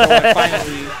goes, go for it,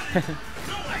 finally.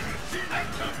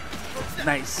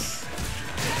 Nice.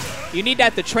 You need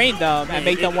that to train them and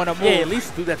make them want to move. Yeah, at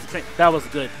least do that to train. That was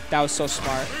good. That was so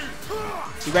smart.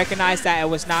 He recognized that it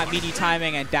was not meaty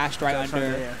timing and dashed right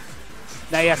under. Yeah.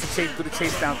 Now he has to do the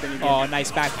chase down thing again. Oh,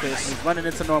 nice back fist. He's running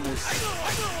into normals.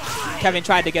 Kevin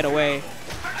tried to get away.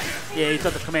 Yeah, he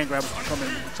thought the command grab was coming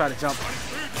and try to jump.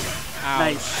 Ouch.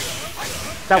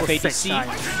 Nice. That was sick, FADC. Shine.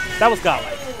 That was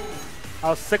godlike. I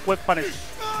was sick with punish.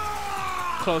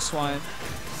 Close one.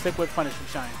 Sick with punish from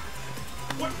Shine.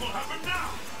 What will happen now?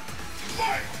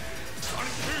 Fight!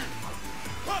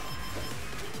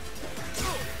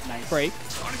 Nice. Break.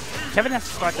 Kevin has to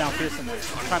start down Pearson. I'm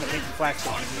trying to make the flash. He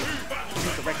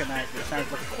needs to recognize that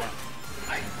Shine's looking for that.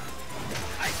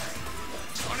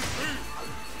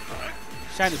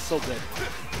 Shine is so good.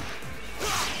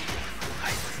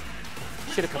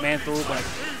 Should have command through, but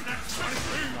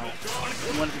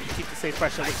he wanted to keep the safe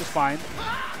pressure, which is fine.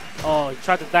 Oh, he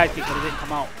tried to dive kick, but it didn't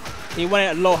come out. He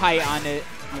went a low height on it.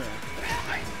 Yeah.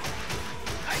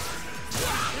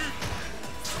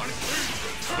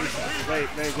 Very,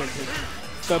 very good.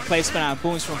 Good placement on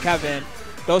booms from Kevin.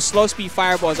 Those slow speed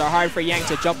fireballs are hard for Yang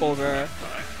to jump over.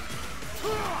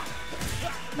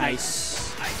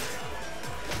 Nice.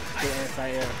 Good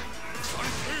anti-air.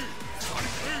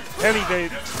 Very, very.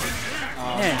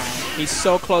 Oh, man. He's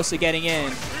so close to getting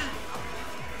in.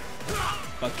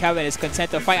 But Kevin is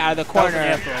content to fight out of the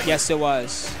corner. Yes, it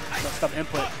was. Messed up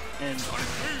input and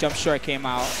Jump short came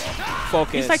out.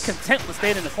 Focus. he's like content with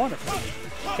staying in the corner.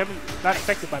 Kevin's not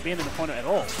affected by being in the corner at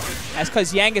all. That's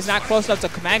because Yang is not close enough to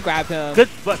command grab him. Good,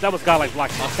 but that was godlike block.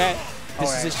 Okay. This is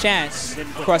Alright. his chance.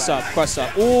 Didn't put Cross flag. up, cross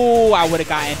up. Ooh, I would have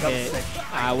gotten That was hit.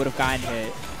 sick. I would have gotten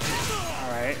hit.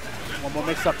 All right. One more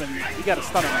mix up and you got a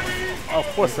stunner. Oh, of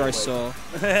course. it would. Reversal.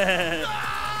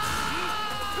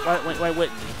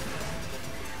 Wait.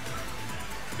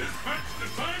 This match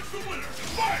decides the winner.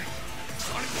 Fight!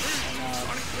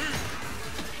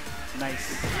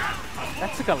 Nice.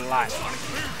 That took a lot.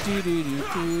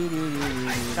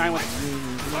 Shine with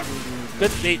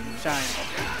good bait, Shine.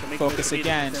 To make Focus the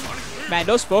again. beat. Man,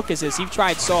 those focuses, he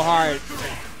tried so hard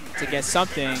to get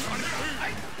something.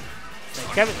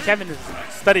 Kevin has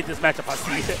studied this matchup. I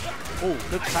see it. Oh,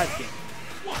 good side kick.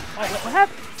 Oh, what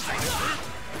happened?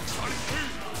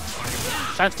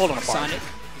 Shine's falling apart. Sonic.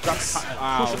 Dropped a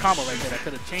crucial combo right there that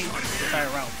could have changed the entire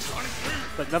round.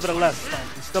 But nevertheless,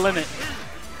 he's still in it.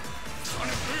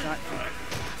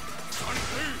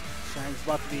 Shine's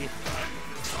about to be.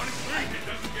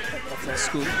 What's that?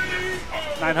 Scoop.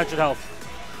 900 health.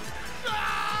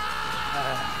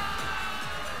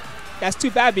 That's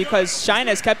too bad because Shine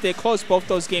has kept it close both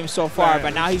those games so far, Right.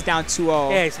 but now he's down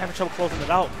 2-0. Yeah, he's having trouble closing it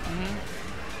out.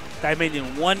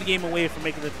 Dieminion one game away from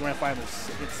making the grand finals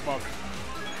against Smug.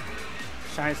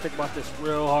 Shine's think about this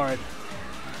real hard.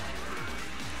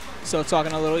 Still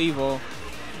talking a little evil.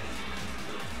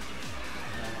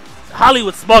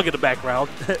 Hollywood Smug in the background.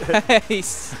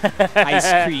 Ice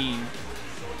cream.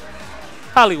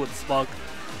 Hollywood Smug.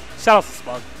 Shout out to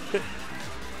Smug.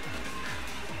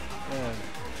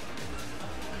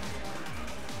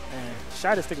 Man,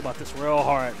 Shine is thinking about this real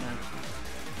hard, man.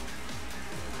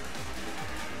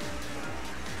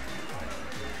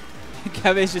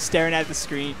 Kevin's just staring at the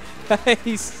screen. Kevin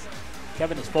is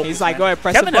focused. He's like, man. go ahead,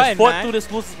 press Kevin the button, has fought man. through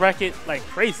this losers bracket like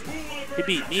crazy. He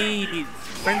beat me, he beat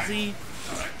Frenzy,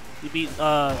 he beat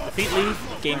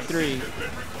DaFeetLee. Game 3.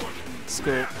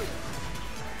 Scoop.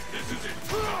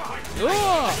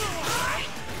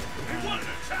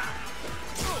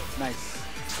 Nice.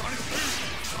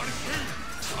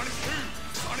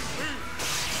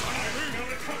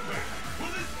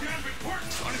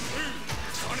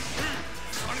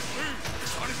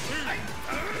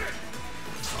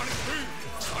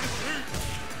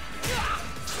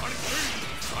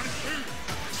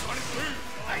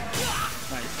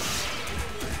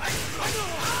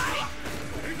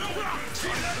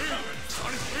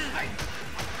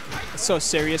 It's so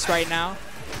serious right now.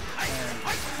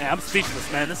 Man, I'm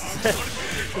speechless, man. This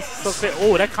is so fit.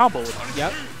 Oh, that combo.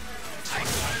 Yep.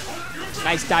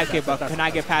 Nice dive kick, but could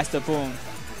not get past the boom.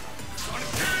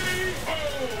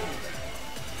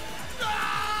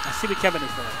 I see what Kevin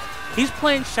is doing. He's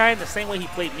playing Shine the same way he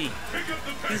played me.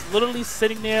 He's literally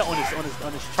sitting there on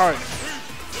his charge.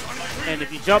 And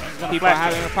if you jump, he's gonna People are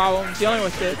flash having a problem dealing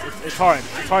with it. It's hard.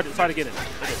 It's hard to get it.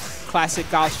 It is. Classic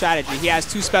Gal strategy. He has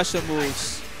 2 special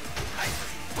moves.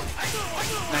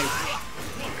 Nice.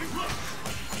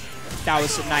 That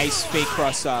was a nice fake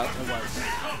cross up. It was.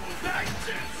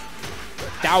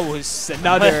 That was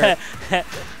another.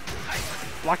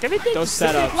 Block everything. Those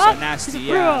Sit there, setups block. are nasty,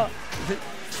 yeah.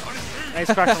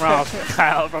 Nice cracking around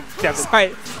Kyle from Kevin.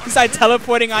 Sorry, he's like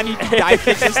teleporting on you, dive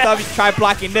kicks and stuff. You try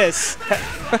blocking this.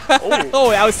 Oh,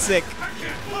 that was sick.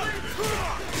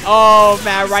 Oh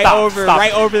man, right over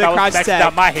the crouch That's tag.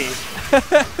 down my head.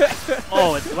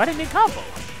 Oh, why didn't they combo?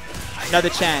 Another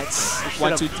chance.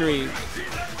 1, 2, 3.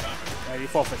 Yeah, you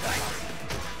forfeit that.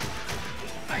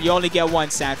 You only get one,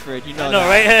 Sanford. You know I know,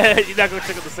 that. right? You're not going to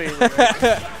check out the same one,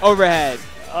 right? Overhead.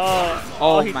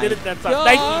 Oh, he my did it that time. God.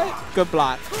 Nike. Good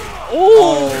block. Ooh.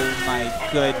 Oh, my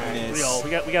goodness. Yo,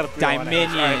 we got a 3-0 on that.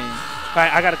 Dieminion. All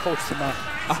right, I got to coach tomorrow.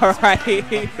 All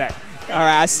right. Back. All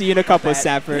right, I'll see you in a couple,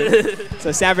 Sanford.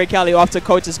 So Sanford Kelly off to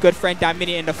coach his good friend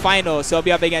Dieminion in the final. So he'll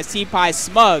be up against Team Pie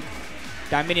Smug.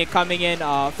 Dieminion coming in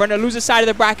from the loser side of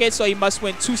the bracket, so he must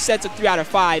win 2 sets of 3 out of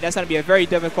 5. That's going to be a very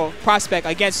difficult prospect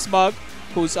against Smug,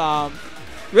 who's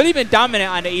really been dominant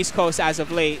on the East Coast as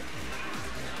of late.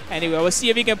 Anyway, we'll see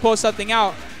if he can pull something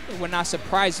out. It would not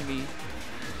surprise me.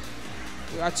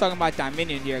 We are talking about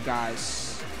Dieminion here,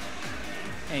 guys.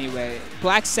 Anyway,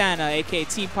 Black Santa, a.k.a.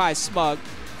 Team Pie Smug,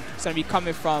 is going to be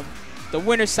coming from the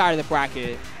winner's side of the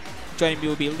bracket. Joining me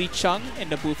will be Lee Chung in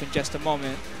the booth in just a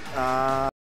moment.